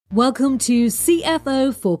Welcome to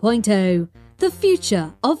CFO 4.0, the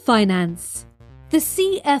future of finance. The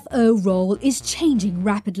CFO role is changing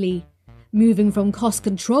rapidly, moving from cost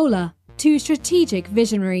controller to strategic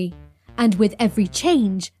visionary. And with every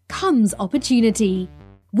change comes opportunity.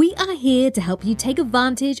 We are here to help you take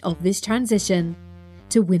advantage of this transition,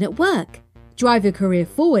 to win at work, drive your career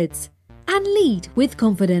forwards, and lead with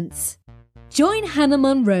confidence. Join Hannah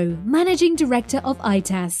Monroe, Managing Director of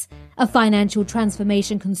ITAS, a financial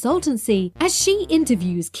transformation consultancy, as she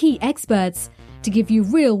interviews key experts to give you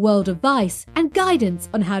real-world advice and guidance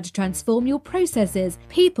on how to transform your processes,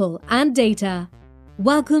 people, and data.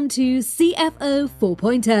 Welcome to CFO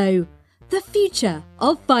 4.0, the future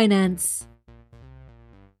of finance.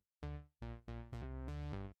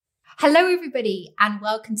 Hello, everybody, and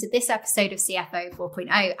welcome to this episode of CFO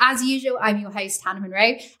 4.0. As usual, I'm your host, Hannah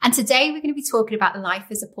Monroe, and today we're going to be talking about life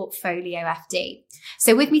as a portfolio FD.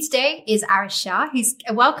 So with me today is Arish Shah,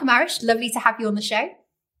 welcome, Arish. Lovely to have you on the show.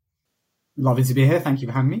 Lovely to be here. Thank you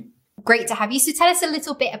for having me. Great to have you. So tell us a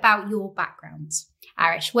little bit about your background,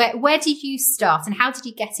 Arish. Where did you start and how did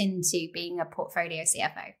you get into being a portfolio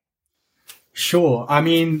CFO? Sure. I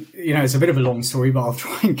mean, it's a bit of a long story, but I'll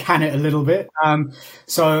try and can it a little bit.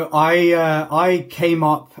 So I came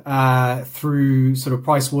up through sort of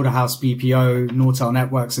Pricewaterhouse, BPO, Nortel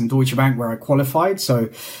Networks, and Deutsche Bank, where I qualified. So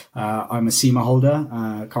I'm a CIMA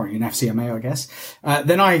holder, currently an FCMA, I guess.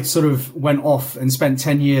 Then I sort of went off and spent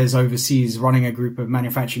 10 years overseas running a group of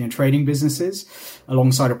manufacturing and trading businesses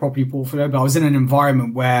alongside a property portfolio. But I was in an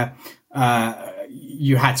environment where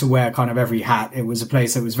you had to wear kind of every hat. It was a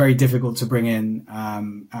place that was very difficult to bring in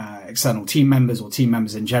external team members or team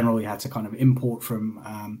members in general. You had to kind of import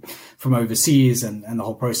from overseas, and the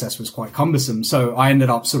whole process was quite cumbersome. So I ended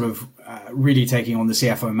up sort of really taking on the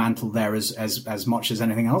CFO mantle there as much as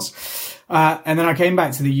anything else. And then I came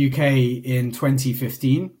back to the UK in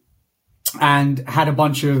 2015 and had a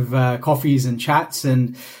bunch of coffees and chats,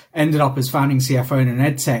 and ended up as founding CFO in an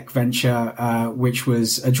edtech venture, which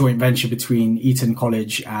was a joint venture between Eton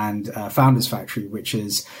College and Founders Factory, which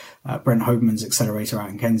is Brent Hoberman's accelerator out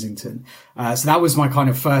in Kensington. So that was my kind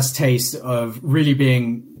of first taste of really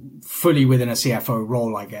being fully within a CFO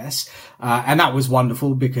role, I guess. And that was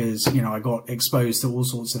wonderful because, I got exposed to all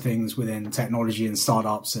sorts of things within technology and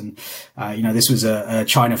startups. And, this was a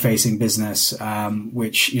China facing business,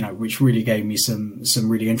 which really gave me some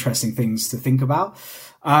really interesting things to think about.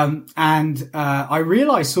 And I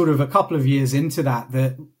realized sort of a couple of years into that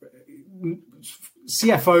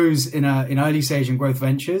CFOs in early stage and growth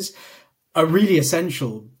ventures are really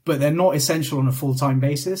essential, but they're not essential on a full-time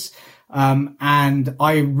basis. And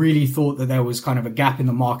I really thought that there was kind of a gap in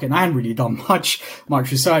the market, and I hadn't really done much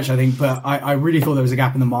research, I think, but I really thought there was a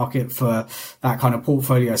gap in the market for that kind of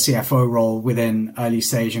portfolio CFO role within early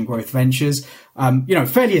stage and growth ventures.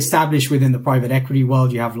 Fairly established within the private equity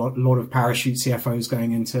world. You have a lot of parachute CFOs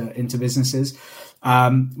going into businesses. I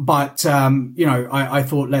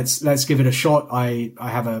thought let's give it a shot. I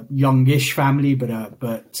have a youngish family, but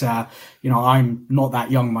I'm not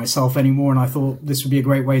that young myself anymore. And I thought this would be a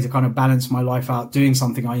great way to kind of balance my life out, doing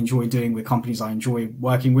something I enjoy doing with companies I enjoy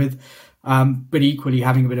working with. But equally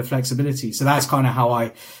having a bit of flexibility. So that's kind of how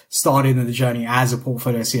I started in the journey as a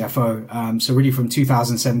portfolio CFO. So really from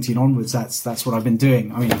 2017 onwards, that's what I've been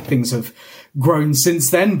doing. I mean, things have grown since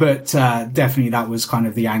then, but definitely that was kind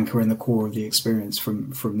of the anchor and the core of the experience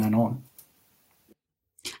from then on.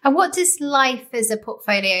 And what does life as a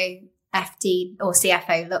portfolio FD or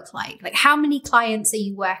CFO look like? Like, how many clients are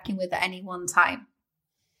you working with at any one time?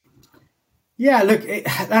 Yeah, look,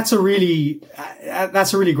 that's a really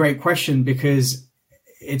great question, because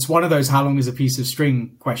it's one of those how long is a piece of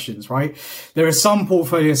string questions, right? There are some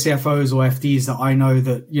portfolio CFOs or FDs that I know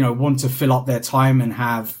that, want to fill up their time and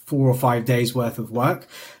have 4 or 5 days worth of work.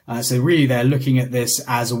 So really they're looking at this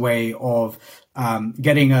as a way of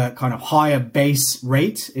getting a kind of higher base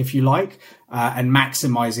rate, if you like, and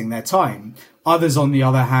maximizing their time. Others, on the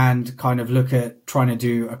other hand, kind of look at trying to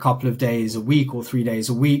do a couple of days a week or 3 days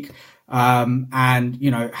a week. And,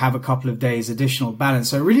 have a couple of days additional balance.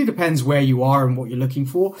 So it really depends where you are and what you're looking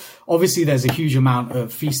for. Obviously, there's a huge amount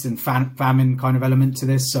of feast and famine kind of element to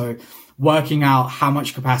this. So working out how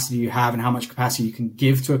much capacity you have and how much capacity you can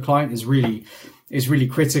give to a client is really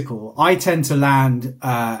critical. I tend to land,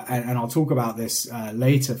 and I'll talk about this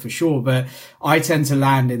later for sure, but I tend to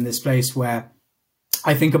land in this place where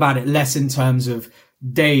I think about it less in terms of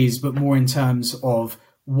days, but more in terms of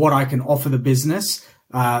what I can offer the business.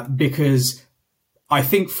 Because I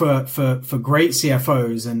think for great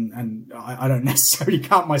CFOs, and I don't necessarily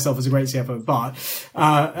count myself as a great CFO, but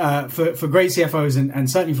for great CFOs and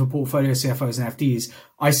certainly for portfolio CFOs and FDs,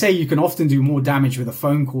 I say you can often do more damage with a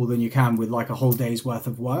phone call than you can with like a whole day's worth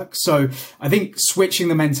of work. So I think switching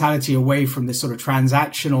the mentality away from this sort of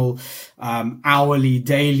transactional, hourly,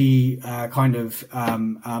 daily kind of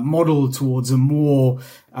model towards a more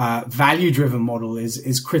value-driven model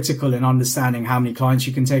is critical in understanding how many clients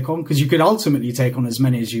you can take on, because you could ultimately take on as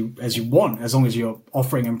many as you want, as long as you're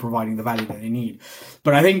offering and providing the value that they need.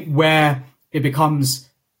 But I think where it becomes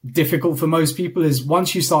difficult for most people is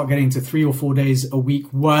once you start getting to 3 or 4 days a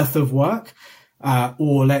week worth of work,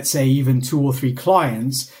 or let's say even 2 or 3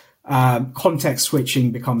 clients, context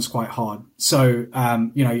switching becomes quite hard. So,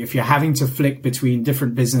 if you're having to flick between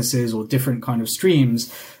different businesses or different kind of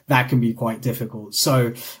streams, that can be quite difficult.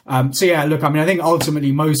 So yeah, look, I mean, I think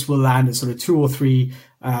ultimately most will land at sort of 2 or 3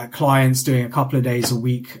 clients doing a couple of days a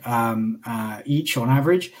week each on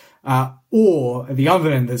average. Or at the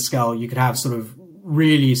other end of the scale, you could have sort of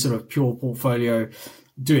really sort of pure portfolio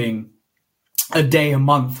doing a day a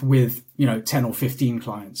month with, 10 or 15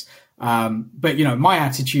 clients. But my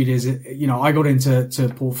attitude is, I got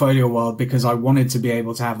into portfolio world because I wanted to be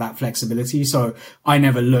able to have that flexibility. So I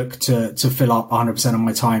never look to fill up 100% of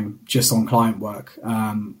my time just on client work,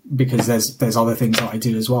 because there's other things that I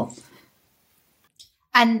do as well.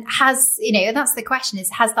 And that's the question,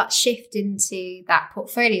 is has that shift into that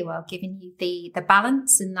portfolio world given you the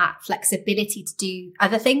balance and that flexibility to do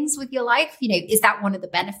other things with your life? Is that one of the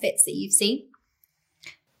benefits that you've seen?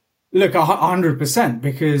 Look, 100%,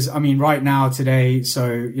 because I mean, right now today,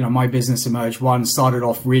 so, my business Emerge One started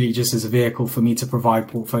off really just as a vehicle for me to provide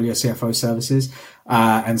portfolio CFO services.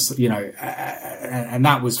 And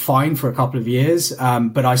that was fine for a couple of years.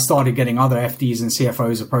 But I started getting other FDs and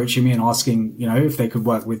CFOs approaching me and asking, if they could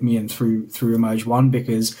work with me and through Emerge One,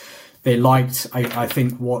 because they liked, I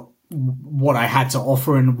think what I had to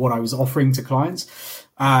offer and what I was offering to clients,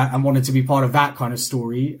 and wanted to be part of that kind of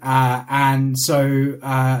story. And so,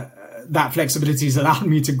 that flexibility has allowed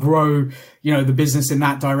me to grow, the business in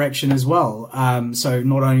that direction as well. So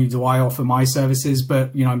not only do I offer my services,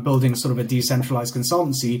 but, I'm building sort of a decentralized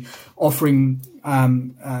consultancy offering,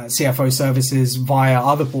 CFO services via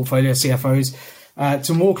other portfolio CFOs,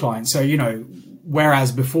 to more clients. So,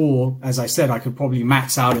 whereas before, as I said, I could probably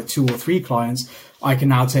max out at 2 or 3 clients, I can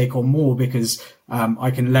now take on more because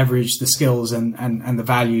I can leverage the skills and the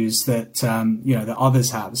values that that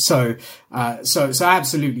others have. So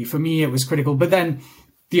absolutely, for me it was critical. But then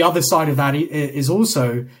the other side of that is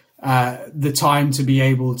also the time to be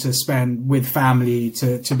able to spend with family,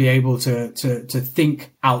 to be able to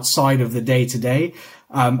think outside of the day to day.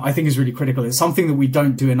 I think is really critical. It's something that we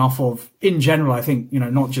don't do enough of in general. I think,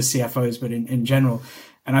 not just CFOs, but in general.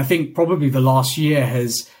 And I think probably the last year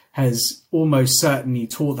has almost certainly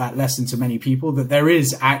taught that lesson to many people, that there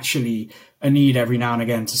is actually a need every now and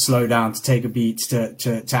again to slow down, to take a beat,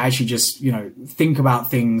 to actually just, think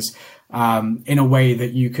about things, in a way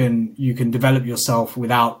that you can develop yourself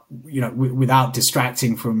without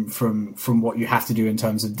distracting from what you have to do in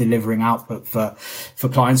terms of delivering output for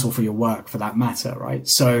clients or for your work for that matter. Right.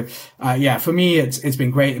 So, for me, it's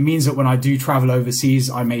been great. It means that when I do travel overseas,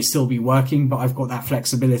 I may still be working, but I've got that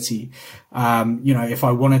flexibility. If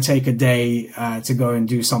I want to take a day, to go and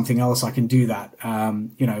do something else, I can do that.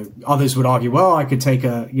 Others would argue, well, I could take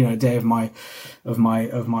a day of my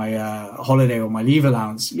holiday or my leave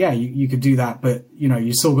allowance. Yeah, you could do that, but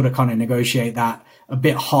you still got to kind of negotiate that a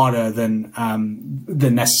bit harder than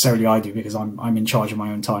necessarily I do, because I'm in charge of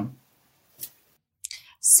my own time.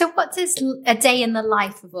 So what does a day in the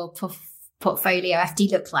life of a portfolio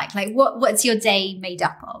FD look like? Like what's your day made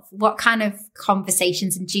up of? What kind of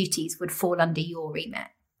conversations and duties would fall under your remit?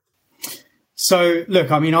 So look,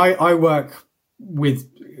 I mean, I work with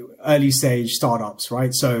early stage startups,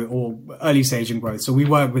 right? So, or early stage and growth. So we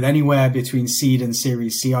work with anywhere between seed and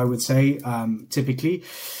Series C, I would say, typically.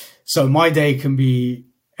 So my day can be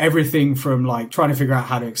everything from like trying to figure out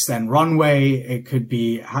how to extend runway. It could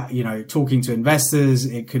be, talking to investors.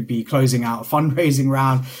 It could be closing out a fundraising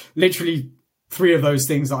round. Literally 3 of those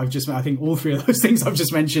things that I think all 3 of those things I've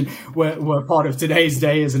just mentioned were part of today's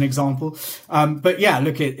day as an example. But yeah,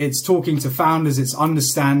 look, it's talking to founders. It's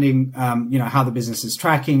understanding, how the business is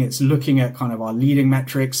tracking. It's looking at kind of our leading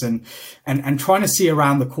metrics and trying to see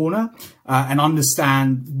around the corner, and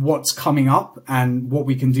understand what's coming up and what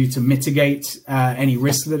we can do to mitigate, any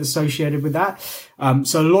risk that associated with that.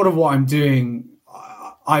 So a lot of what I'm doing,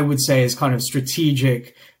 I would say, is kind of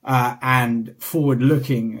strategic, and forward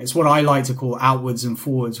looking. It's what I like to call outwards and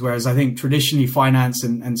forwards. Whereas I think traditionally finance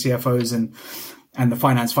and CFOs and the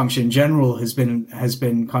finance function in general has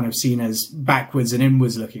been kind of seen as backwards and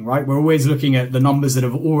inwards looking, right? We're always looking at the numbers that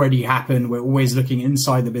have already happened. We're always looking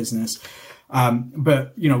inside the business.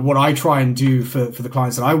 But what I try and do for the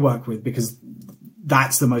clients that I work with, because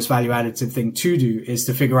that's the most value additive thing to do, is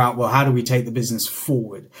to figure out, well, how do we take the business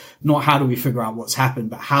forward? Not how do we figure out what's happened,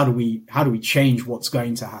 but how do we change what's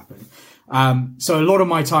going to happen? So a lot of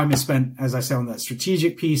my time is spent, as I say, on that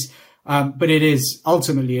strategic piece. But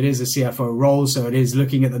ultimately it is a CFO role. So it is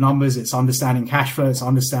looking at the numbers. It's understanding cash flow. It's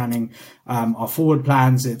understanding, our forward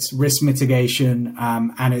plans. It's risk mitigation,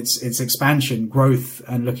 and it's expansion, growth,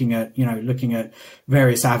 and looking at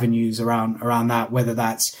various avenues around that, whether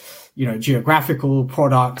that's, geographical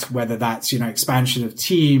product, whether that's, expansion of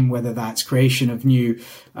team, whether that's creation of new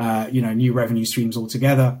revenue streams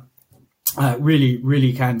altogether.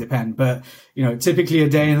 Really can depend. But, typically a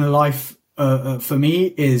day in the life, for me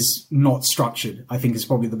is not structured, I think is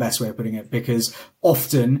probably the best way of putting it, because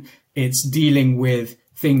often it's dealing with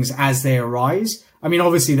things as they arise. I mean,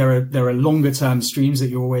 obviously there are longer term streams that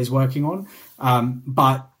you're always working on.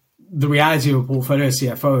 But the reality of a portfolio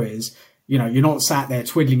CFO is, you're not sat there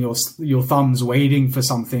twiddling your thumbs waiting for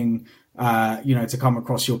something, to come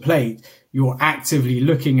across your plate. You're actively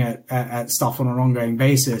looking at stuff on an ongoing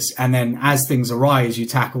basis. And then as things arise, you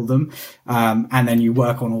tackle them. And then you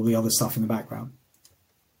work on all the other stuff in the background.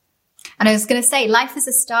 And I was going to say, life as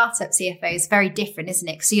a startup CFO is very different, isn't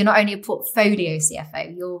it? So you're not only a portfolio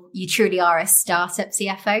CFO, you truly are a startup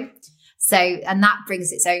CFO. So, and that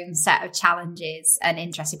brings its own set of challenges and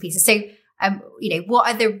interesting pieces. So, what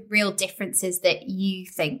are the real differences that you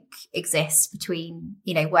think exist between,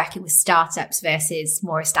 working with startups versus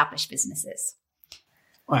more established businesses?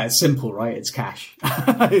 Well, it's simple, right? It's cash.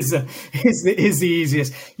 is the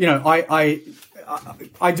easiest. I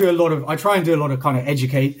try and do a lot of kind of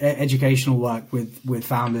educational work with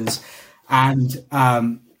founders, and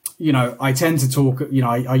I tend to talk.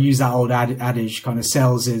 I use that old adage, kind of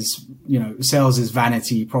sales is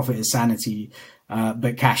vanity, profit is sanity.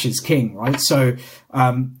 But cash is king, right? So,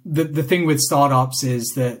 the thing with startups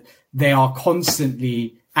is that they are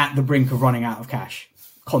constantly at the brink of running out of cash.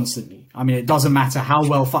 Constantly. I mean, it doesn't matter how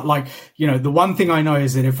well, the one thing I know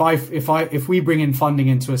is that if we bring in funding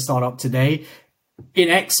into a startup today, in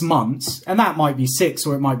X months, and that might be 6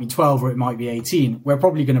 or it might be 12 or it might be 18, we're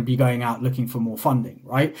probably going to be going out looking for more funding,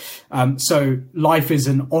 right? So life is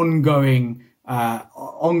an ongoing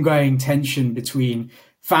tension between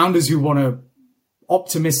founders who want to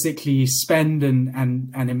optimistically spend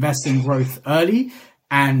and invest in growth early,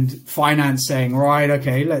 and finance saying, right,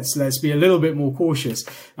 okay, let's be a little bit more cautious.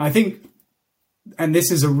 And I think, and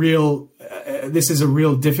this is a real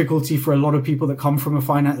difficulty for a lot of people that come from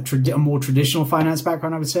a more traditional finance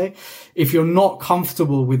background, I would say. If you're not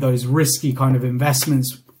comfortable with those risky kind of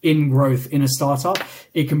investments in growth in a startup,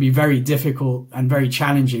 it can be very difficult and very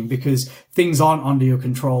challenging, because things aren't under your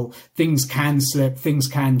control. Things can slip, things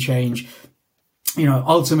can change.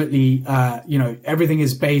 Ultimately, everything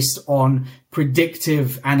is based on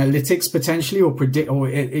predictive analytics potentially,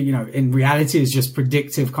 in reality is just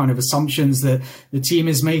predictive kind of assumptions that the team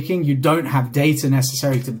is making. You don't have data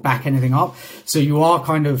necessary to back anything up. So you are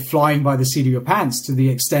kind of flying by the seat of your pants to the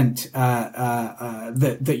extent,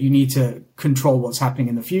 that you need to control what's happening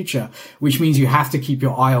in the future, which means you have to keep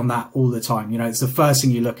your eye on that all the time. It's the first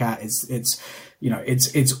thing you look at. It's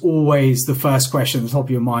always the first question at the top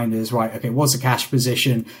of your mind is, right, okay, what's the cash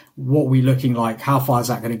position? What are we looking like? How far is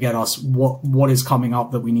that going to get us? What is coming up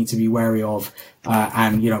that we need to be wary of?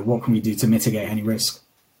 And what can we do to mitigate any risk?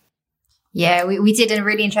 Yeah, we did a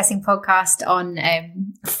really interesting podcast on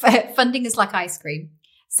funding is like ice cream.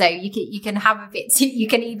 So you can have a bit, you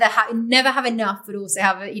can either never have enough, but also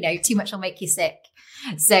have too much will make you sick.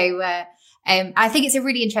 So, I think it's a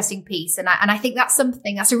really interesting piece. And I think that's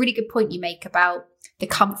a really good point you make about the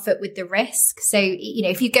comfort with the risk. So,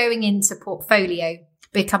 if you're going into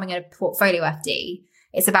becoming a portfolio FD,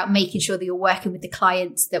 it's about making sure that you're working with the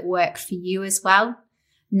clients that work for you as well.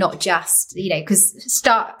 Not just, because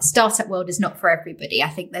startup world is not for everybody. I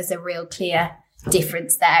think there's a real clear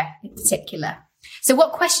difference there in particular. So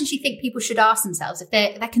what questions do you think people should ask themselves if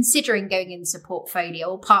they're considering going into portfolio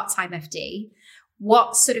or part-time FD?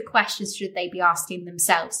 What sort of questions should they be asking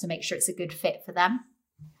themselves to make sure it's a good fit for them?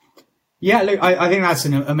 Yeah, look, I think that's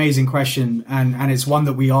an amazing question. And it's one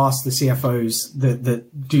that we ask the CFOs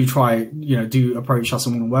that do approach us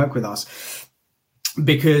and want to work with us.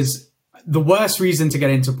 Because the worst reason to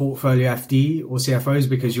get into portfolio FD or CFO is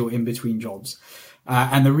because you're in between jobs.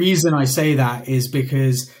 And the reason I say that is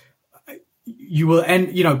because you will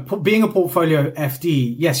end, being a portfolio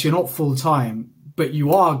FD, yes, you're not full time, but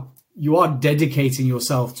you are dedicating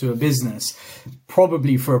yourself to a business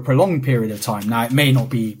probably for a prolonged period of time. Now, it may not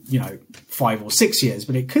be, 5 or 6 years,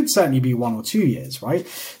 but it could certainly be 1 or 2 years, right?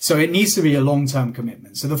 So it needs to be a long-term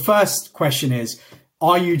commitment. So the first question is,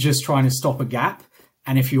 are you just trying to stop a gap?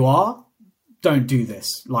 And if you are, don't do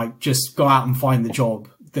this. Like, just go out and find the job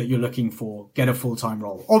that you're looking for, get a full-time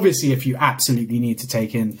role. Obviously, if you absolutely need to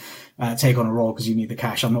take on a role because you need the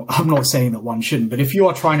cash, I'm not saying that one shouldn't, but if you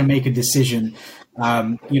are trying to make a decision,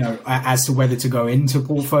 as to whether to go into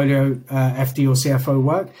portfolio FD or CFO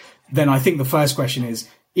work, then I think the first question is,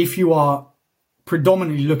 if you are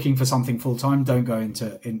predominantly looking for something full-time, don't go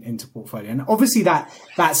into portfolio. And obviously that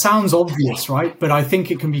sounds obvious, right? But I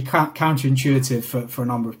think it can be counterintuitive for a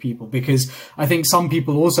number of people, because I think some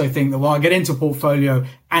people also think that, well, I'll get into portfolio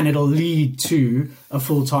and it'll lead to a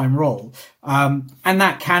full-time role. And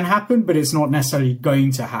that can happen, but it's not necessarily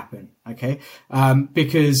going to happen. Okay.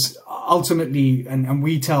 Because ultimately, and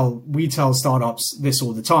we tell startups this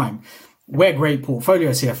all the time, we're great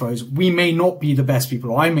portfolio CFOs. We may not be the best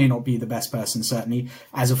people, or I may not be the best person, certainly,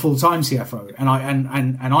 as a full-time CFO. And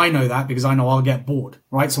I know that because I know I'll get bored,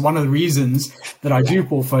 right? So one of the reasons that I do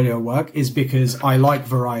portfolio work is because I like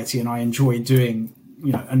variety and I enjoy doing,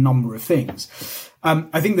 a number of things.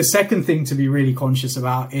 I think the second thing to be really conscious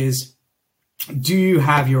about is, do you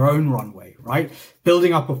have your own runway, right?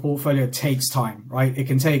 Building up a portfolio takes time, right? It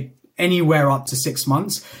can take anywhere up to 6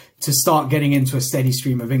 months to start getting into a steady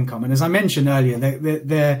stream of income. And as I mentioned earlier,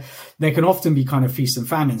 there can often be kind of feast and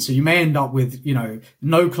famine. So you may end up with,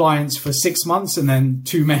 no clients for 6 months and then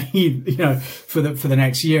too many, for the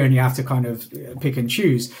next year, and you have to kind of pick and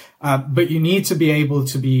choose. But you need to be able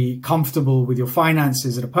to be comfortable with your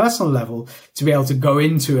finances at a personal level to be able to go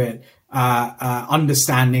into it,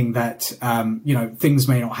 understanding that, things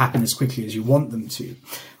may not happen as quickly as you want them to.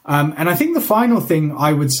 And I think the final thing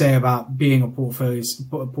I would say about being a portfolio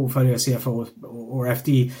CFO or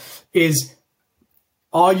FD is,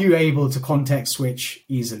 are you able to context switch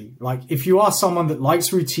easily? Like, if you are someone that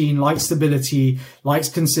likes routine, likes stability, likes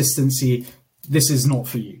consistency, this is not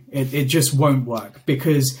for you. It just won't work,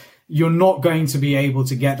 because you're not going to be able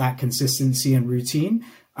to get that consistency and routine.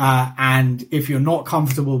 And if you're not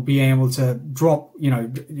comfortable being able to drop,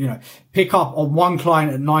 pick up on one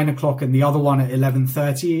client at 9 o'clock and the other one at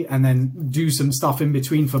 11:30, and then do some stuff in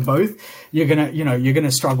between for both, you're going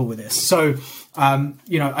to struggle with this. So,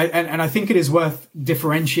 I think it is worth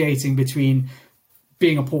differentiating between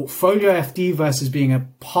being a portfolio FD versus being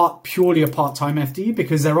purely a part-time FD,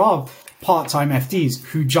 because there are part-time FDs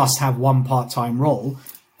who just have one part-time role.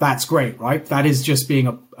 That's great, right? That is just being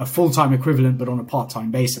a full-time equivalent, but on a part-time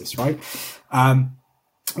basis, right?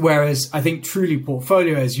 Whereas I think truly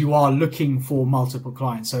portfolio is, you are looking for multiple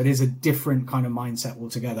clients. So it is a different kind of mindset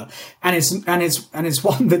altogether. And it's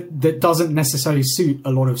one that doesn't necessarily suit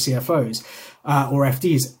a lot of CFOs, or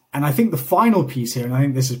FDs. And I think the final piece here, and I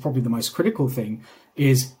think this is probably the most critical thing,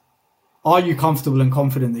 is, are you comfortable and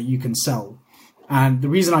confident that you can sell? And the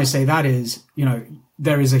reason I say that is,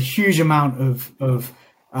 there is a huge amount of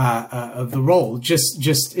the role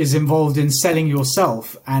just is involved in selling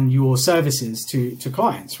yourself and your services to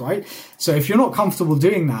clients, right? So if you're not comfortable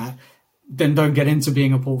doing that, then don't get into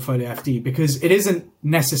being a portfolio FD, because it isn't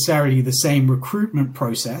necessarily the same recruitment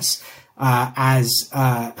process as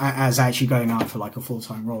actually going out for like a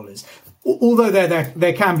full-time role is. Although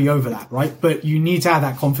there can be overlap, right? But you need to have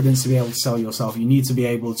that confidence to be able to sell yourself. You need to be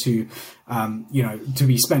able to, to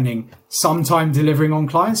be spending some time delivering on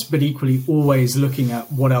clients, but equally always looking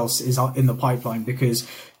at what else is in the pipeline, because,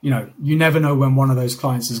 you never know when one of those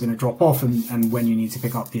clients is going to drop off and when you need to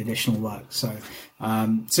pick up the additional work. So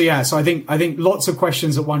I think lots of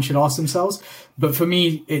questions that one should ask themselves. But for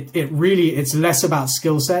me, it's less about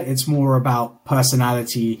skill set. It's more about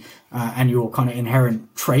personality, and your kind of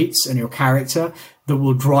inherent traits and your character that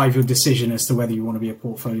will drive your decision as to whether you want to be a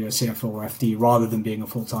portfolio CFO or FD, rather than being a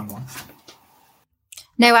full-time one.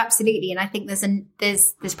 No, absolutely. And I think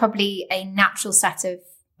there's probably a natural set of,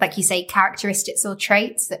 like you say, characteristics or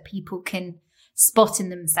traits that people can spot in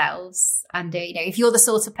themselves. And, if you're the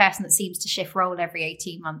sort of person that seems to shift role every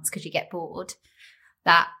 18 months because you get bored,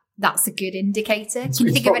 that's a good indicator. Can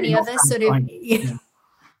you think of any other sort of...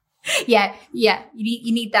 Yeah.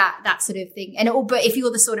 You need that sort of thing. But if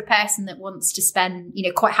you're the sort of person that wants to spend,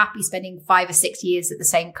 quite happy spending 5 or 6 years at the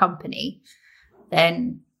same company,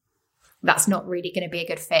 then that's not really going to be a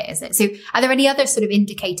good fit, is it? So are there any other sort of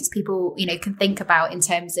indicators people, can think about in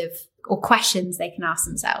terms of, or questions they can ask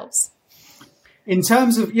themselves? In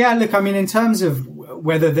terms of, in terms of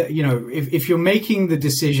whether if you're making the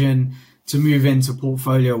decision to move into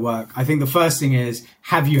portfolio work, I think the first thing is,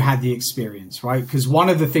 have you had the experience, right? Because one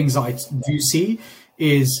of the things that I do see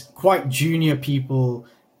is quite junior people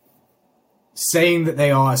saying that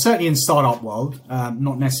they are, certainly in startup world,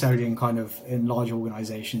 not necessarily in large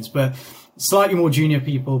organizations, but slightly more junior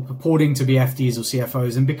people purporting to be FDs or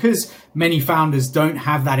CFOs. And because many founders don't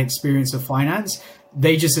have that experience of finance,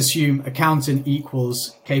 they just assume accountant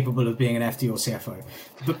equals capable of being an FD or CFO.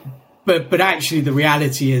 But actually the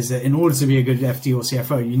reality is that in order to be a good FD or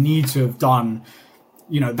CFO, you need to have done,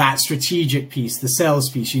 that strategic piece, the sales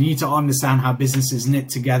piece. You need to understand how businesses knit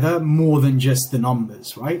together more than just the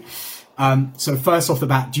numbers, right? So first off the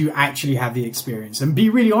bat, do you actually have the experience? And be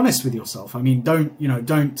really honest with yourself. I mean,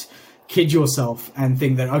 don't kid yourself and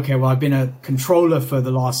think that, okay, well, I've been a controller for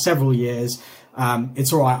the last several years.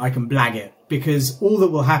 It's all right. I can blag it, because all that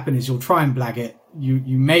will happen is you'll try and blag it.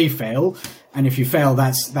 You may fail. And if you fail,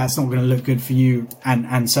 that's not going to look good for you.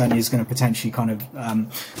 And certainly is going to potentially kind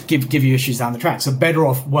of, give you issues down the track. So better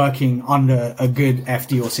off working under a good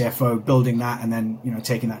FD or CFO, building that, and then,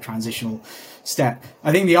 taking that transitional step.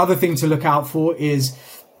 I think the other thing to look out for is,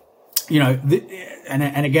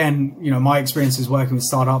 and again, my experience is working with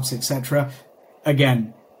startups, etc.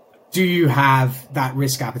 Again, do you have that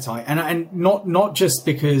risk appetite? And not just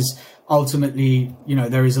because ultimately,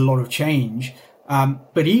 there is a lot of change,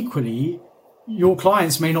 but equally, your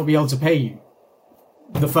clients may not be able to pay you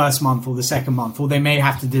the first month or the second month, or they may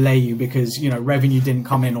have to delay you because, revenue didn't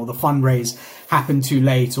come in, or the fundraise happened too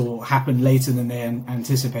late, or happened later than they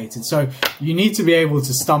anticipated. So you need to be able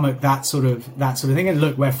to stomach that sort of thing. And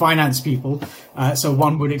look, we're finance people, so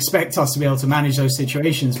one would expect us to be able to manage those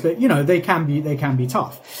situations, but they can be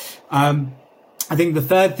tough. I think the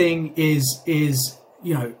third thing is,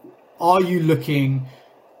 are you looking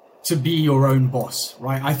to be your own boss,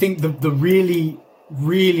 right? I think the really,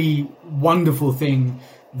 really wonderful thing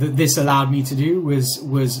that this allowed me to do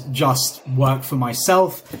was just work for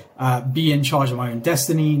myself, be in charge of my own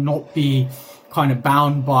destiny, not be kind of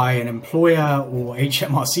bound by an employer or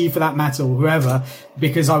HMRC for that matter, or whoever,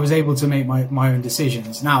 because I was able to make my own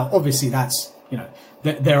decisions. Now, obviously that's,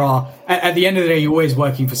 there are, at the end of the day, you're always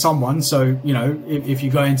working for someone. So, if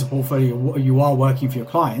you go into portfolio, you are working for your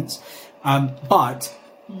clients. But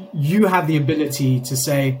you have the ability to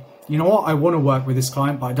say, you know what, I want to work with this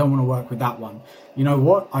client, but I don't want to work with that one. You know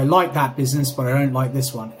what, I like that business, but I don't like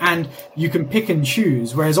this one. And you can pick and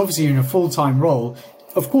choose. Whereas obviously in a full-time role,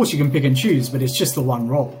 of course you can pick and choose, but it's just the one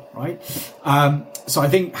role, right? So I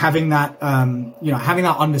think having that, having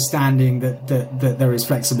that understanding that there is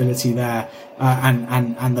flexibility there,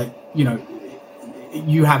 and that,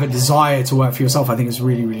 you have a desire to work for yourself, I think is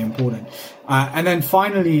really, really important. And then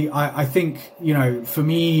finally, I think, for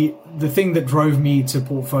me, the thing that drove me to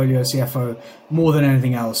portfolio CFO more than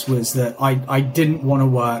anything else was that I didn't want to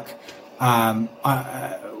work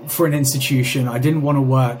for an institution. I didn't want to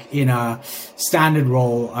work in a standard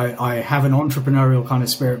role. I have an entrepreneurial kind of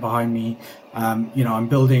spirit behind me. I'm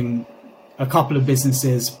building a couple of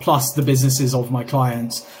businesses plus the businesses of my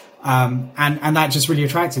clients. And that just really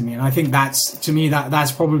attracted me. And I think that's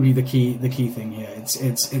that's probably the key thing here.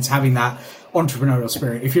 It's having that entrepreneurial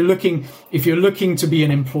spirit. If you're looking to be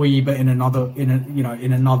an employee, but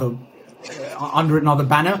under another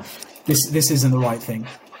banner, this isn't the right thing.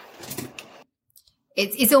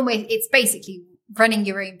 It's basically running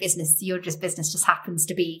your own business. Your business just happens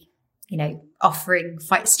to be, offering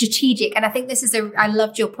strategic. And I think I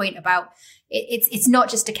loved your point about it's not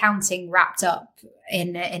just accounting wrapped up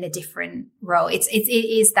in a different role. It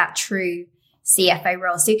is that true CFO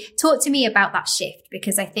role. So talk to me about that shift,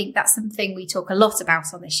 because I think that's something we talk a lot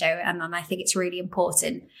about on this show. And I think it's really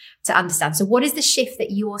important to understand. So what is the shift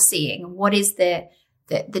that you're seeing, and what is the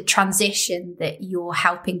transition that you're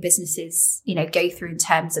helping businesses, go through in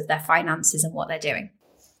terms of their finances and what they're doing?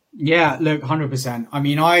 Yeah, look, 100%. I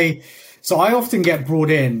mean, I often get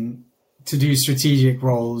brought in to do strategic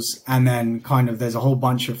roles, and then kind of there's a whole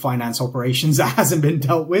bunch of finance operations that hasn't been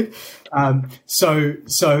dealt with.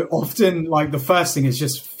 So often, like, the first thing is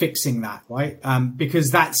just fixing that, right?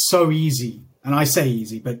 Because that's so easy. And I say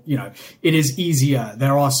easy, but it is easier.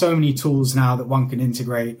 There are so many tools now that one can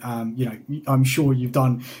integrate. I'm sure you've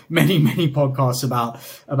done many podcasts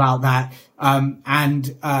about that.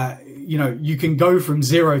 You can go from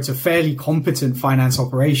zero to fairly competent finance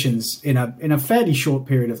operations in a fairly short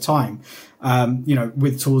period of time.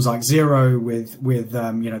 With tools like Xero, with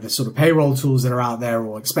the sort of payroll tools that are out there,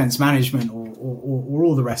 or expense management, or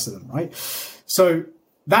all the rest of them, right? So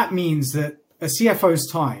that means that a CFO's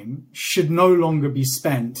time should no longer be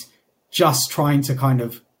spent just trying to kind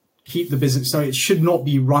of keep the business. So it should not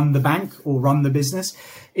be run the bank or run the business.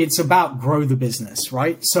 It's about grow the business,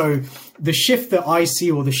 right? So the shift that I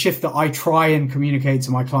see, or the shift that I try and communicate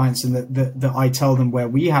to my clients, and that I tell them where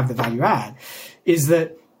we have the value add, is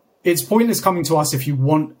that it's pointless coming to us if you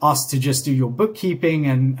want us to just do your bookkeeping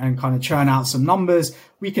and kind of churn out some numbers.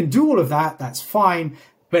 We can do all of that. That's fine.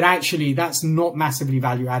 But actually, that's not massively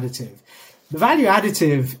value additive. The value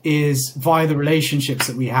additive is via the relationships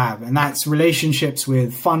that we have. And that's relationships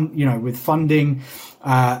with funding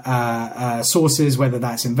sources, whether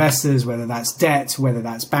that's investors, whether that's debt, whether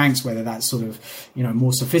that's banks, whether that's sort of,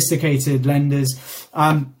 more sophisticated lenders.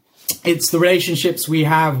 It's the relationships we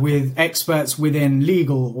have with experts within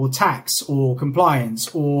legal or tax or compliance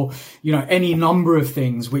or, any number of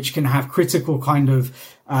things which can have critical kind of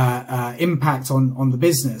impact on the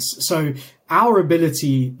business. So our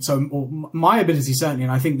ability, or my ability certainly,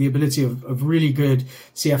 and I think the ability of really good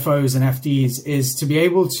CFOs and FDs is to be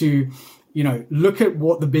able to, look at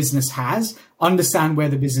what the business has, understand where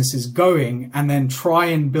the business is going, and then try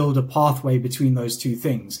and build a pathway between those two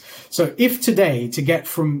things. So if today, to get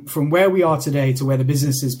from where we are today to where the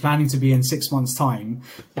business is planning to be in 6 months' time,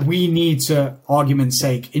 we need to, argument's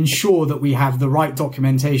sake, ensure that we have the right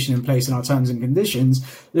documentation in place in our terms and conditions,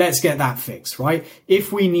 let's get that fixed, right?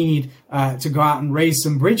 If we need to go out and raise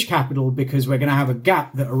some bridge capital because we're going to have a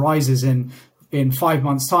gap that arises in 5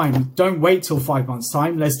 months' time, don't wait till 5 months'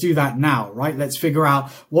 time. Let's do that now, right? Let's figure out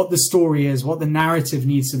what the story is, what the narrative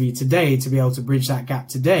needs to be today to be able to bridge that gap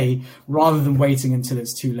today, rather than waiting until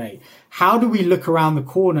it's too late. How do we look around the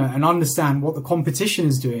corner and understand what the competition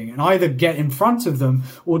is doing and either get in front of them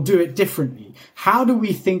or do it differently? How do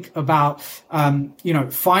we think about,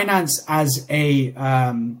 finance as a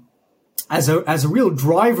real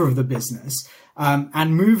driver of the business?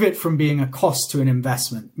 And move it from being a cost to an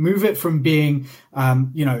investment, move it from being,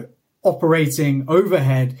 operating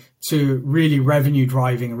overhead to really revenue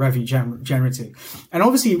driving and revenue generating. And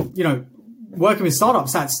obviously, working with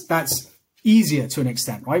startups, that's easier to an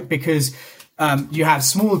extent, right? Because, you have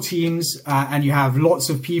small teams, and you have lots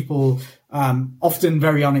of people, often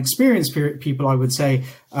very unexperienced people, I would say,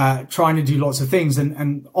 trying to do lots of things.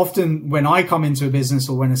 And often when I come into a business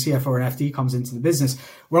or when a CFO or an FD comes into the business,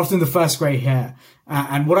 we're often the first gray hair.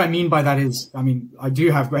 And what I mean by that is, I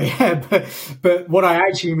do have gray hair, but what I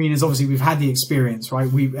actually mean is obviously we've had the experience, right?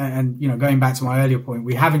 Going back to my earlier point,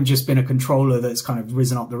 we haven't just been a controller that's kind of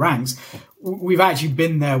risen up the ranks. We've actually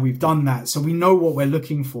been there. We've done that. So we know what we're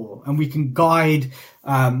looking for, and we can guide,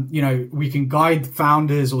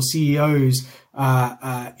 founders or CEOs,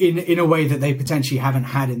 in a way that they potentially haven't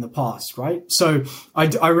had in the past. Right. So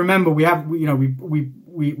I remember we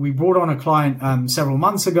brought on a client, several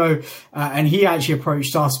months ago, and he actually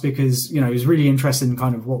approached us because, he was really interested in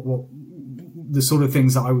kind of what the sort of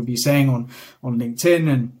things that I would be saying on LinkedIn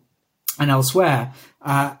and elsewhere.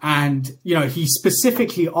 He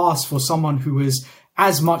specifically asked for someone who was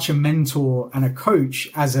as much a mentor and a coach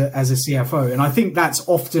as a CFO. And I think that's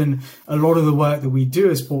often a lot of the work that we do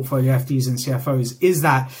as portfolio FDs and CFOs is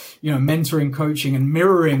that, mentoring, coaching and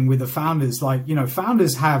mirroring with the founders. Like,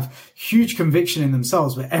 founders have huge conviction in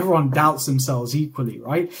themselves, but everyone doubts themselves equally,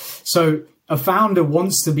 right? So a founder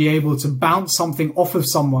wants to be able to bounce something off of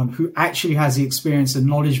someone who actually has the experience and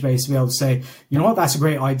knowledge base to be able to say, you know what, that's a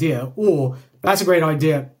great idea, or that's a great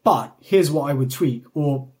idea, but here's what I would tweak,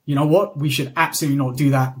 or you know what, we should absolutely not do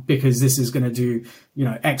that because this is going to do,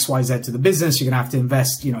 X, Y, Z to the business. You're going to have to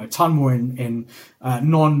invest, a ton more in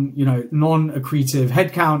non-accretive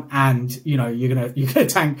headcount, and, you're going to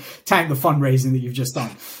tank the fundraising that you've just done.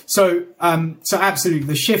 So absolutely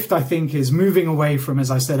the shift, I think, is moving away from, as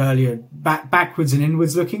I said earlier, backwards and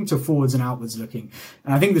inwards looking to forwards and outwards looking.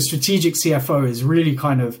 And I think the strategic CFO is really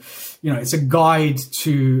kind of, it's a guide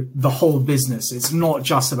to the whole business. It's not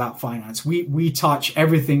just about finance. We touch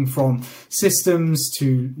everything from systems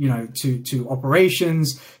to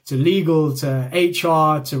operations, to legal, to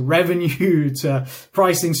HR, to revenue, to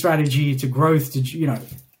pricing strategy, to growth, to,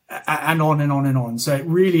 and on and on and on. So it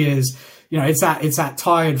really is, it's that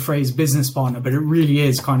tired phrase business partner, but it really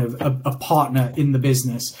is kind of a partner in the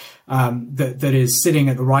business, that is sitting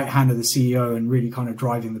at the right hand of the CEO and really kind of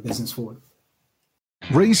driving the business forward.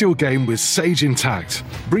 Raise your game with Sage Intacct.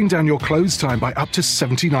 Bring down your close time by up to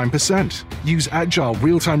 79%. Use agile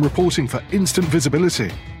real-time reporting for instant visibility.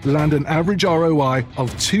 Land an average ROI of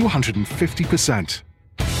 250%.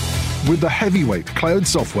 With the heavyweight cloud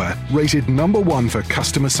software rated #1 for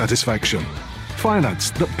customer satisfaction. Finance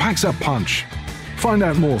that packs a punch. Find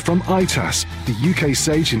out more from ITAS, the UK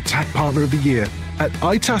Sage Intacct Partner of the Year, at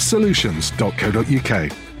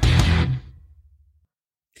itassolutions.co.uk.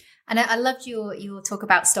 And I loved your talk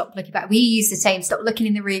about stop looking back. We use the same, stop looking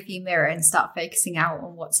in the rearview mirror and start focusing out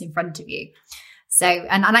on what's in front of you. So,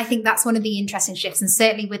 and I think that's one of the interesting shifts, and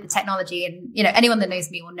certainly with the technology, and, you know, anyone that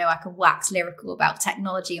knows me will know I can wax lyrical about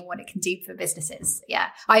technology and what it can do for businesses. Yeah.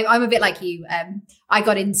 I'm a bit like you. I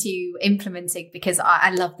got into implementing because I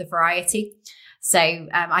love the variety. So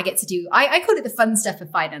I get to do, I call it the fun stuff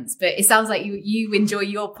of finance, but it sounds like you enjoy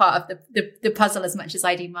your part of the puzzle as much as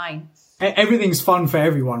I do mine. Everything's fun for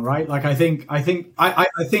everyone, right? Like I think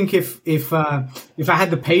if I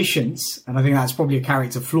had the patience, and I think that's probably a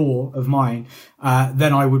character flaw of mine,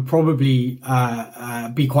 then I would probably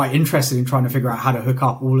be quite interested in trying to figure out how to hook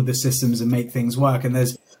up all of the systems and make things work. And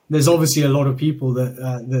there's obviously a lot of people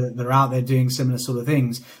that are out there doing similar sort of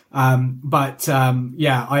things. I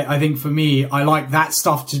think for me, I like that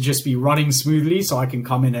stuff to just be running smoothly so I can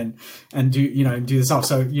come in and do the stuff.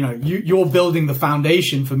 So, you're building the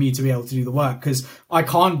foundation for me to be able to do the work, because I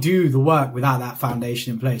can't do the work without that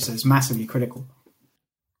foundation in place. So it's massively critical.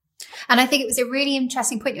 And I think it was a really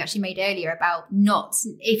interesting point you actually made earlier about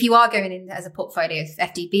if you are going in as a portfolio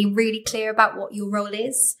FD, being really clear about what your role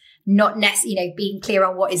is, not necessarily, being clear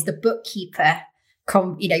on what is the bookkeeper,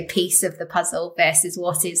 piece of the puzzle versus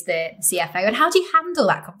what is the CFO. And how do you handle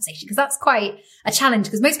that conversation? Because that's quite a challenge,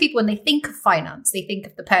 because most people, when they think of finance, they think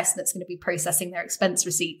of the person that's going to be processing their expense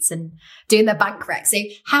receipts and doing their bank rec. So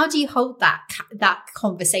how do you hold that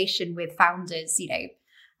conversation with founders?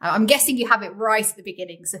 I'm guessing you have it right at the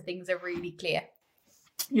beginning, so things are really clear.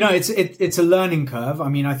 It's a learning curve. I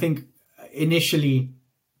mean, I think initially,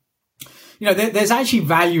 there's actually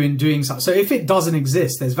value in doing something. So if it doesn't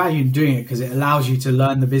exist, there's value in doing it because it allows you to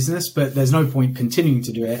learn the business, but there's no point continuing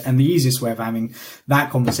to do it. And the easiest way of having that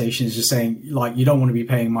conversation is just saying, like, you don't want to be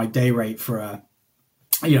paying my day rate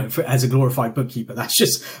as a glorified bookkeeper. That's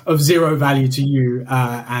just of zero value to you,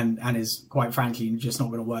 and is quite frankly just not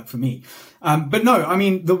going to work for me. But no, I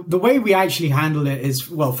mean, the way we actually handle it is,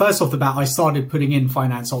 well, first off the bat, I started putting in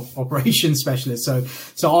finance operations specialists.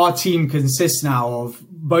 So our team consists now of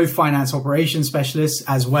both finance operations specialists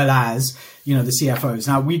as well as, the CFOs.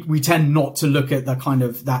 Now we tend not to look at the kind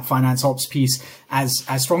of that finance ops piece as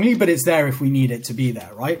strongly, but it's there if we need it to be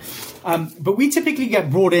there, right? But we typically get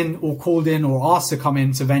brought in or called in or asked to come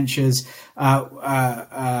into ventures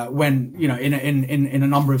when, in a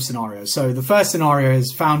number of scenarios. So the first scenario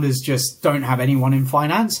is founders just don't have anyone in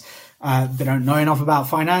finance. They don't know enough about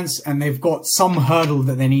finance, and they've got some hurdle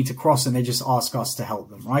that they need to cross, and they just ask us to help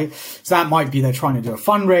them, right? So that might be they're trying to do a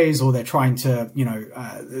fundraise, or they're trying to,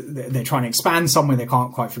 they're trying to expand somewhere. They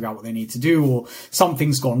can't quite figure out what they need to do, or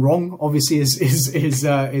something's gone wrong. Obviously, is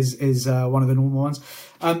one of the normal ones.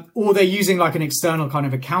 Or they're using like an external kind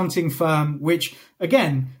of accounting firm, which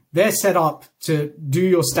again, they're set up to do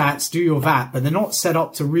your stats, do your VAT, but they're not set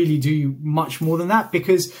up to really do much more than that,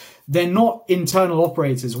 because they're not internal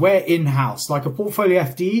operators. We're in-house. Like a portfolio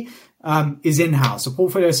FD is in-house. A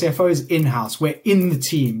portfolio CFO is in-house. We're in the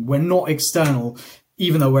team. We're not external,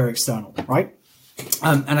 even though we're external, right?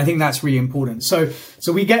 And I think that's really important. So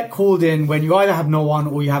we get called in when you either have no one,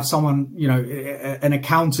 or you have someone, an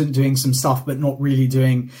accountant doing some stuff, but not really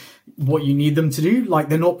doing what you need them to do. Like,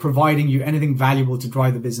 they're not providing you anything valuable to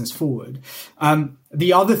drive the business forward.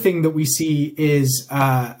 The other thing that we see is,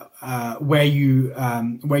 where you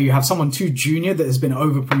have someone too junior that has been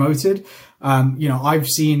over promoted. I've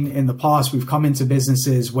seen in the past, we've come into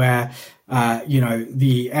businesses where,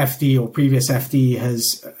 the FD or previous FD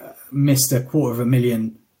has missed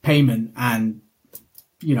 $250,000 payment, and,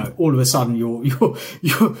 all of a sudden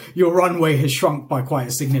your runway has shrunk by quite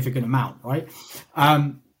a significant amount, right?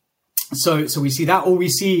 So we see that, or we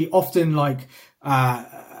see often like,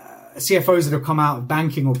 CFOs that have come out of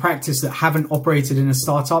banking or practice that haven't operated in a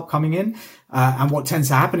startup coming in. And what tends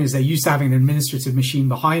to happen is they're used to having an administrative machine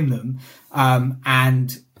behind them,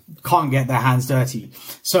 and can't get their hands dirty.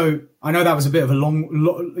 So I know that was a bit of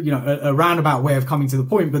a roundabout way of coming to the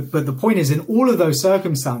point, but the point is, in all of those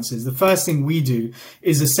circumstances, the first thing we do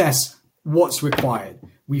is assess what's required.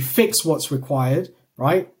 We fix what's required,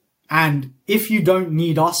 right? And if you don't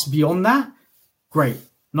need us beyond that, great,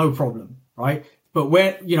 no problem, right? But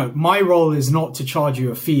my role is not to charge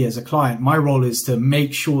you a fee as a client. My role is to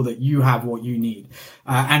make sure that you have what you need.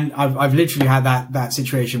 And I've literally had that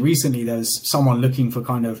situation recently. There's someone looking for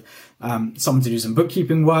kind of, someone to do some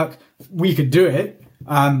bookkeeping work. We could do it.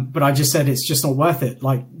 But I just said, it's just not worth it.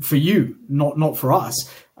 Like, for you, not for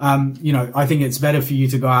us. I think it's better for you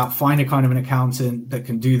to go out, find a kind of an accountant that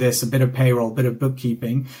can do this, a bit of payroll, a bit of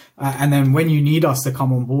bookkeeping. And then when you need us to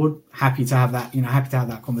come on board, happy to have that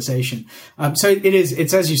conversation. So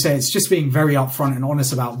it's as you say, it's just being very upfront and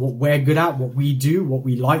honest about what we're good at, what we do, what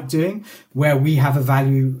we like doing, where we have a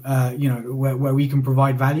value, where we can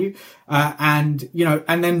provide value. And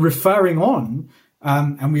then referring on,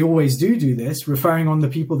 and we always do this, referring on the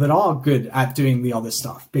people that are good at doing the other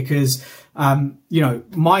stuff. Because,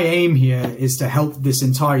 my aim here is to help this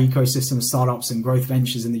entire ecosystem of startups and growth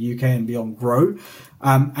ventures in the UK and beyond grow.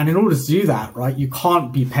 And in order to do that, right, you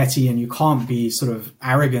can't be petty and you can't be sort of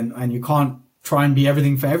arrogant and you can't try and be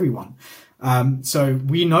everything for everyone. So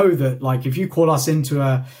we know that, like, if you call us into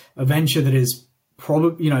a venture that is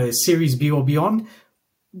probably, a Series B or beyond,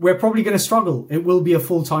 we're probably going to struggle. It will be a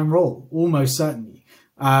full-time role, almost certainly.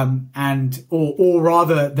 Or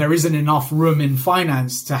rather, there isn't enough room in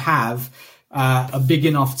finance to have a big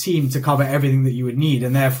enough team to cover everything that you would need.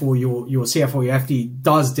 And therefore your CFO, your FD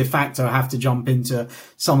does de facto have to jump into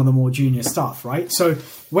some of the more junior stuff, right? So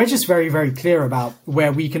we're just very, very clear about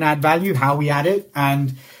where we can add value, how we add it.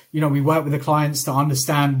 And, we work with the clients to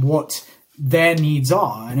understand what their needs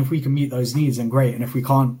are. And if we can meet those needs, then great. And if we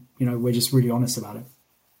can't, we're just really honest about it.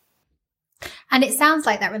 And it sounds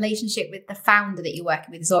like that relationship with the founder that you're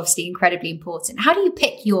working with is obviously incredibly important. How do you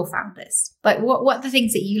pick your founders? Like, what are the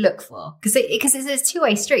things that you look for? Because it's a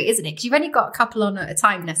two-way street, isn't it? Because you've only got a couple on at a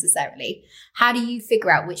time necessarily. How do you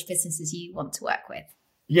figure out which businesses you want to work with?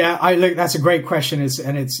 Yeah, that's a great question. It's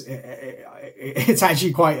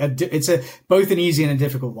actually it's both an easy and a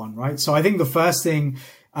difficult one, right? So I think the first thing,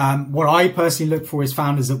 what I personally look for is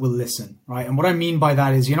founders that will listen, right? And what I mean by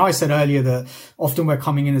that is, I said earlier that often we're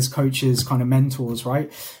coming in as coaches, kind of mentors, right?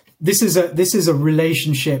 This is a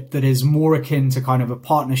relationship that is more akin to kind of a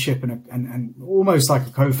partnership and almost like a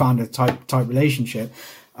co-founder type relationship,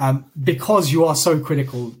 because you are so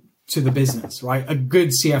critical to the business, right? A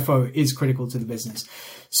good CFO is critical to the business.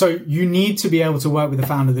 So you need to be able to work with a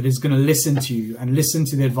founder that is going to listen to you and listen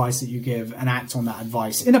to the advice that you give and act on that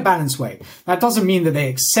advice in a balanced way. That doesn't mean that they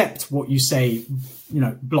accept what you say,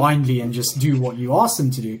 blindly and just do what you ask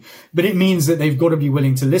them to do, but it means that they've got to be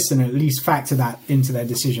willing to listen and at least factor that into their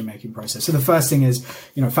decision-making process. So the first thing is,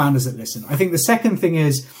 founders that listen. I think the second thing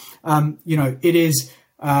is,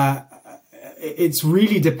 it's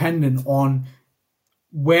really dependent on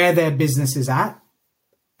where their business is at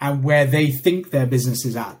and where they think their business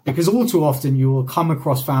is at. Because all too often you will come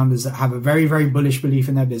across founders that have a very, very bullish belief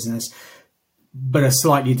in their business, but are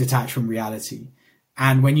slightly detached from reality.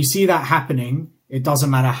 And when you see that happening, it doesn't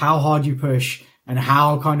matter how hard you push and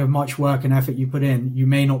how kind of much work and effort you put in, you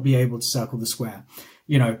may not be able to circle the square.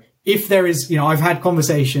 If there is, I've had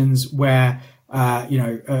conversations where,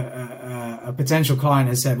 a potential client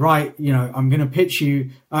has said, right, I'm going to pitch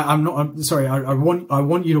you. I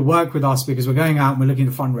want you to work with us because we're going out and we're looking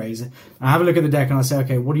to fundraise. And I have a look at the deck and I say,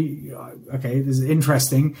 okay, this is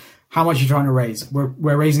interesting. How much are you trying to raise?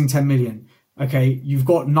 We're raising 10 million. Okay. You've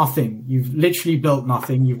got nothing. You've literally built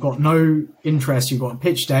nothing. You've got no interest. You've got a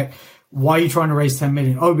pitch deck. Why are you trying to raise 10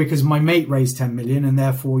 million? Oh, because my mate raised 10 million and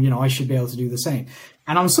therefore, I should be able to do the same.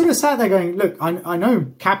 And I'm sort of sat there going, look, I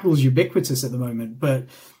know capital is ubiquitous at the moment, but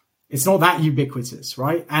it's not that ubiquitous,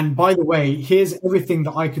 right? And by the way, here's everything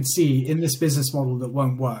that I could see in this business model that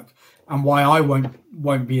won't work and why I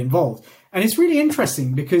won't be involved. And it's really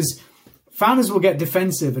interesting because founders will get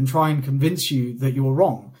defensive and try and convince you that you're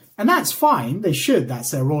wrong. And that's fine. They should.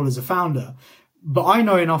 That's their role as a founder. But I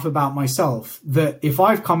know enough about myself that if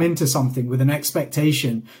I've come into something with an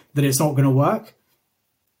expectation that it's not going to work,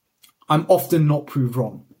 I'm often not proved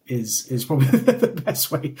wrong is probably the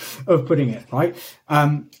best way of putting it, right?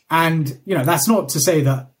 And, that's not to say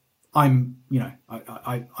that I'm,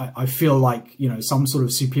 I feel like, some sort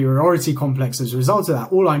of superiority complex as a result of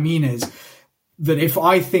that. All I mean is that if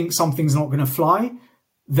I think something's not going to fly,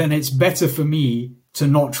 then it's better for me to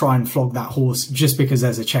not try and flog that horse just because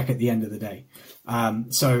there's a check at the end of the day.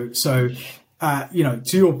 To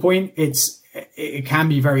your point, it can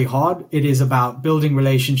be very hard. It is about building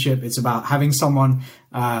relationship. It's about having someone,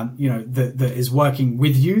 that is working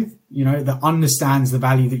with you, that understands the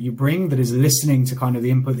value that you bring, that is listening to kind of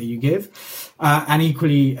the input that you give. And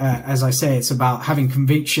equally, as I say, it's about having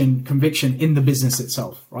conviction in the business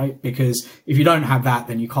itself, right? Because if you don't have that,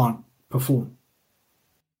 then you can't perform.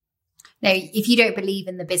 No, if you don't believe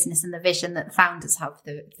in the business and the vision that the founders have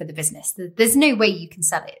for the business, there's no way you can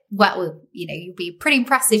sell it. Well, you'll be pretty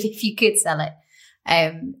impressive if you could sell it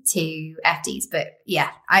to FDs. But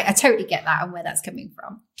yeah, I totally get that and where that's coming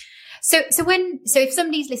from. So if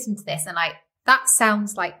somebody's listened to this and like, that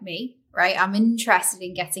sounds like me, right? I'm interested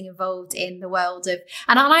in getting involved in the world of,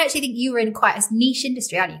 and I actually think you were in quite a niche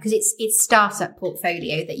industry, aren't you? Because it's startup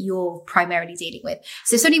portfolio that you're primarily dealing with.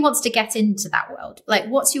 So if somebody wants to get into that world, like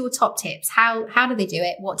what's your top tips? How do they do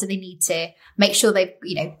it? What do they need to make sure they've,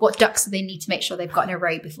 what ducks do they need to make sure they've got in a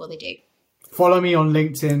row before they do? Follow me on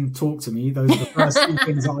LinkedIn, talk to me. Those are the first two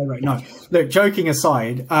things that I wrote. No, look, joking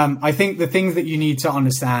aside, I think the things that you need to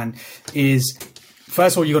understand is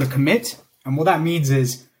first of all, you got to commit. And what that means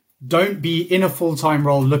is don't be in a full-time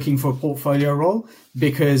role looking for a portfolio role,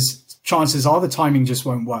 because chances are the timing just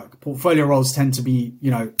won't work. Portfolio roles tend to be,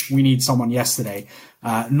 we need someone yesterday,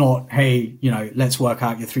 not, hey, let's work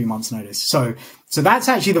out your 3 months notice. So that's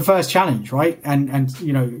actually the first challenge, right? And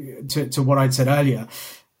to what I'd said earlier,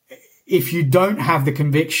 if you don't have the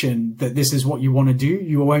conviction that this is what you want to do,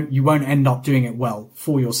 you won't end up doing it well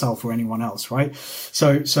for yourself or anyone else, right?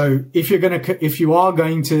 So if you are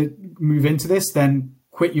going to move into this, then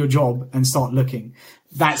quit your job and start looking.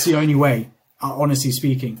 That's the only way, honestly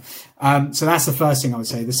speaking. So that's the first thing I would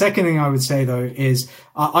say. The second thing I would say, though, is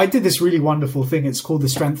I did this really wonderful thing. It's called the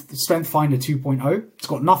Strength Finder 2.0. It's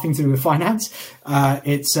got nothing to do with finance.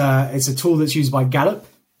 It's a tool that's used by Gallup,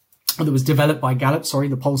 or that was developed by Gallup,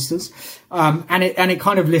 the pollsters. And it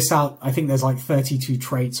kind of lists out, I think there's like 32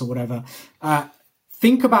 traits or whatever.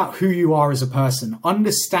 Think about who you are as a person.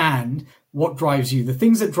 Understand what drives you. The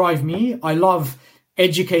things that drive me, I love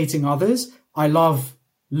educating others. I love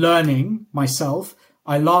learning myself.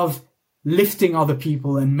 I love lifting other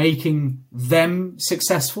people and making them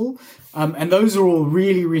successful. And those are all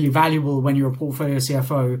really, really valuable when you're a portfolio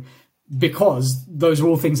CFO, because those are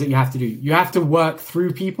all things that you have to do. You have to work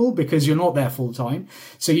through people because you're not there full time.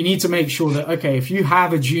 So you need to make sure that, okay, if you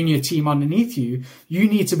have a junior team underneath you, you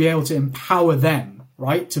need to be able to empower them,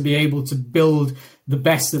 right? To be able to build the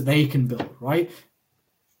best that they can build, right?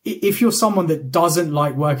 If you're someone that doesn't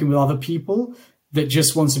like working with other people, that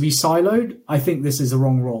just wants to be siloed, I think this is the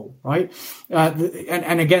wrong role, right?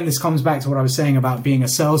 And again, this comes back to what I was saying about being a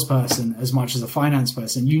salesperson as much as a finance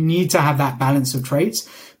person. You need to have that balance of traits,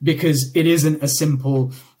 because it isn't a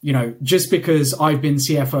simple, just because I've been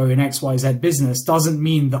CFO in XYZ business doesn't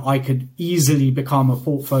mean that I could easily become a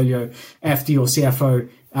portfolio FD or CFO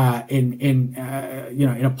in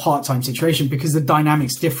a part-time situation, because the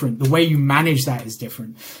dynamic's different. The way you manage that is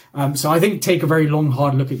different. So I think take a very long,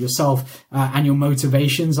 hard look at yourself and your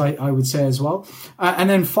motivations, I would say as well. And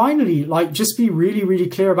then finally, just be really, really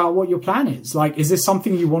clear about what your plan is. Is this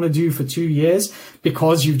something you want to do for 2 years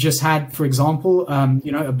because you've just had, for example,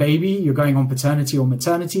 a baby, you're going on paternity or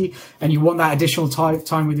maternity, and you want that additional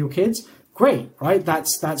time with your kids? Great, right?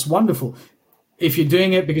 That's wonderful. If you're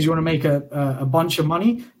doing it because you want to make a bunch of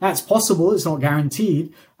money, that's possible. It's not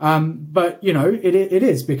guaranteed. But it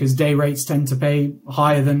is, because day rates tend to pay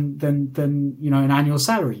higher than an annual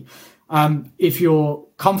salary. If you're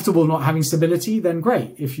comfortable not having stability, then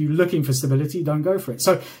great. If you're looking for stability, don't go for it.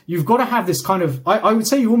 So you've got to have this kind of, I would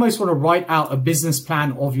say you almost want to write out a business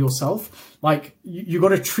plan of yourself. You've got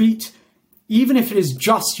to treat, even if it is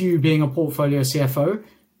just you being a portfolio CFO,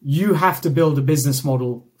 you have to build a business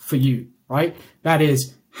model for you. Right? That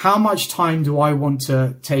is, how much time do I want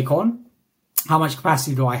to take on? How much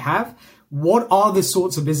capacity do I have? What are the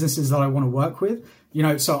sorts of businesses that I want to work with?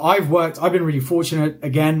 So I've been really fortunate.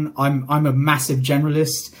 Again, I'm a massive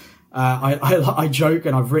generalist. I joke,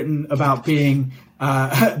 and I've written about being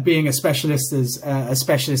a specialist as a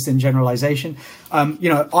specialist in generalization.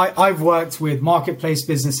 I've worked with marketplace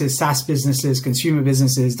businesses, SaaS businesses, consumer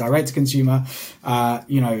businesses, direct to consumer,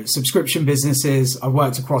 subscription businesses. I've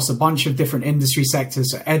worked across a bunch of different industry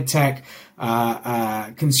sectors, so ed tech,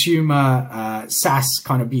 consumer, SaaS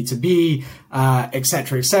kind of B2B, et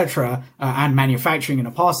cetera, and manufacturing in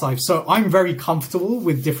a past life. So I'm very comfortable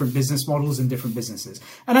with different business models and different businesses.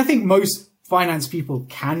 And I think most finance people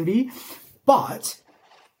can be. But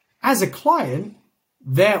as a client,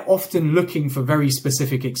 they're often looking for very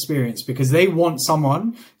specific experience, because they want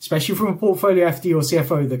someone, especially from a portfolio FD or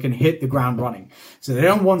CFO, that can hit the ground running. So they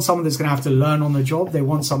don't want someone that's going to have to learn on the job. They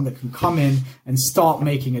want someone that can come in and start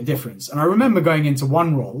making a difference. And I remember going into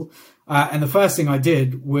one role, and the first thing I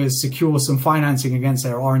did was secure some financing against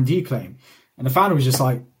their R&D claim. And the founder was just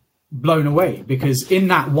blown away, because in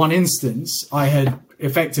that one instance, I had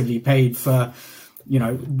effectively paid for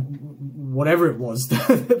whatever it was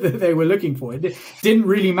that they were looking for. It didn't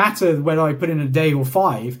really matter whether I put in a day or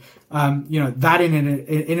 5. That in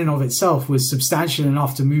and of itself was substantial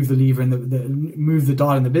enough to move the lever and move the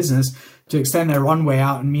dial in the business to extend their runway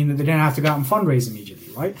out and mean that they didn't have to go out and fundraise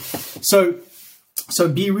immediately, right? So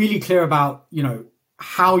be really clear about,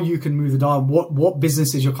 how you can move the dial, what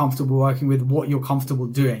businesses you're comfortable working with, what you're comfortable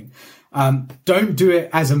doing. Don't do it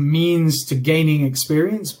as a means to gaining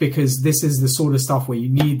experience, because this is the sort of stuff where you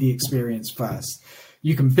need the experience first.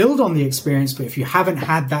 You can build on the experience, but if you haven't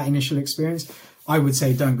had that initial experience, I would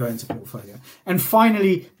say don't go into portfolio. And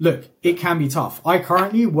finally, look, it can be tough. I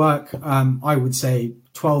currently work, I would say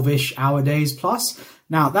 12-ish hour days plus.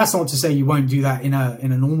 Now, that's not to say you won't do that in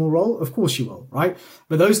a normal role. Of course you will, right?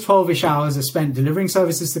 But those 12-ish hours are spent delivering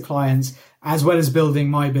services to clients, as well as building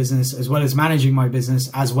my business, as well as managing my business,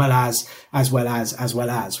 as well as,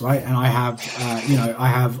 right? And I have, I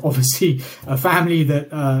have obviously a family that,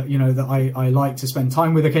 that I like to spend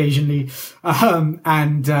time with occasionally. You've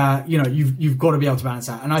got to be able to balance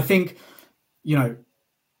that. And I think,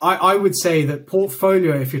 I would say that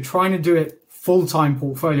portfolio, if you're trying to do it full-time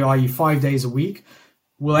portfolio, i.e. 5 days a week,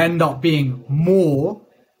 will end up being more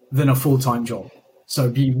than a full-time job. So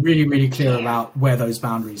be really, really clear about where those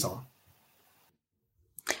boundaries are.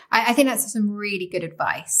 I think that's some really good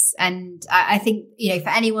advice. And I think, for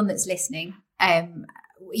anyone that's listening,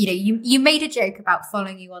 you made a joke about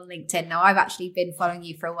following you on LinkedIn. Now, I've actually been following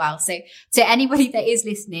you for a while. So to anybody that is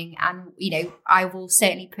listening, and, I will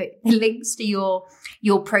certainly put the links to your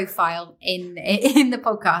profile in the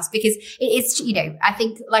podcast, because it's, I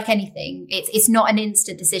think like anything, it's not an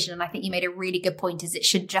instant decision. And I think you made a really good point, is it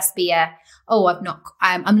should just be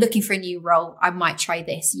I'm looking for a new role. I might try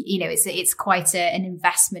this. It's quite an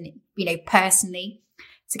investment, personally,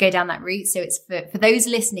 to go down that route. So it's for those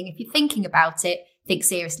listening, if you're thinking about it, think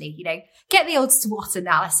seriously, get the old SWOT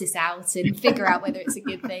analysis out and figure out whether it's a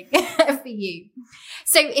good thing for you.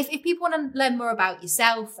 So if people want to learn more about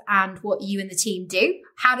yourself and what you and the team do,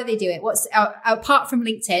 how do they do it? What's apart from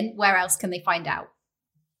LinkedIn, where else can they find out?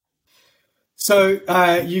 So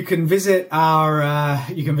you can visit our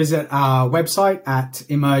website at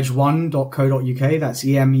emerge1.co.uk. That's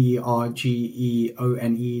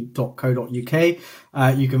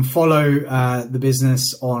emergeone.co.uk. You can follow the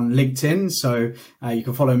business on LinkedIn. So you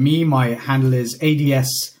can follow me. My handle is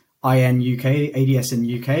ADS in UK,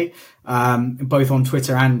 both on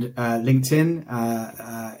Twitter and LinkedIn.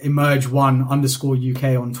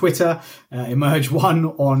 Emerge1_UK on Twitter,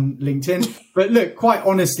 Emerge1 on LinkedIn. But look, quite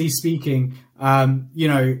honestly speaking, I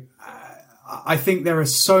think there are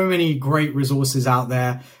so many great resources out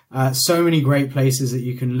there, so many great places that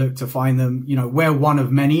you can look to find them. We're one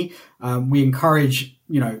of many. We encourage,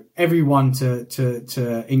 everyone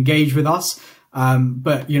to engage with us.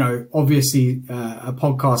 But obviously, a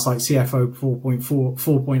podcast like CFO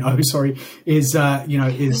 4.0,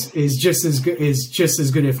 is just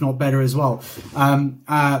as good, if not better as well.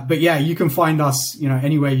 But yeah, you can find us,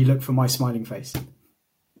 anywhere you look for my smiling face.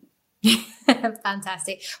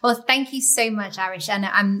 Fantastic. Well, thank you so much, Arish. And,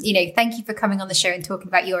 thank you for coming on the show and talking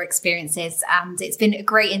about your experiences. And it's been a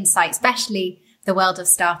great insight, especially the world of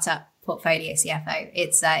startup portfolio CFO.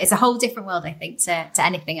 It's a whole different world, I think, to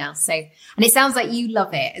anything else. So, and it sounds like you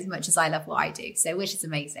love it as much as I love what I do. So, which is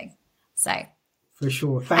amazing. So, for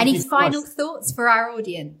sure. Any final thoughts for our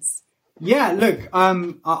audience? Yeah, look,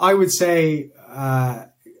 I would say,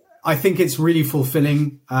 I think it's really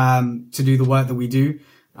fulfilling, to do the work that we do.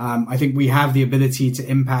 I think we have the ability to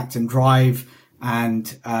impact and drive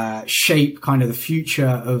and, shape kind of the future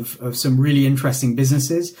of some really interesting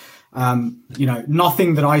businesses.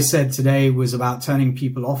 Nothing that I said today was about turning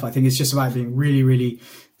people off. I think it's just about being really, really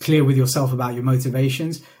clear with yourself about your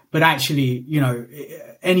motivations. But actually,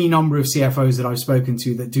 any number of CFOs that I've spoken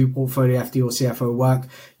to that do portfolio FD or CFO work,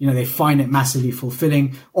 they find it massively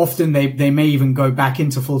fulfilling. Often they may even go back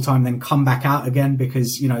into full time, then come back out again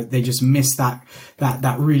because, they just miss that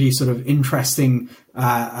really sort of interesting,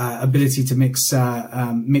 ability to mix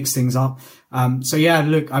things up. So yeah,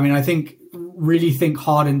 look, I think, really think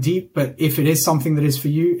hard and deep, but if it is something that is for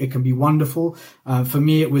you, it can be wonderful. For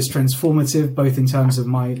me, it was transformative, both in terms of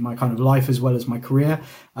my kind of life as well as my career.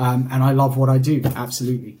 And I love what I do.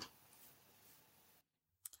 Absolutely.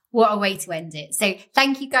 What a way to end it. So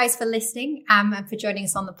thank you guys for listening, and for joining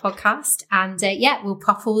us on the podcast. And we'll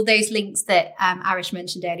pop all those links that Arish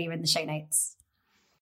mentioned earlier in the show notes.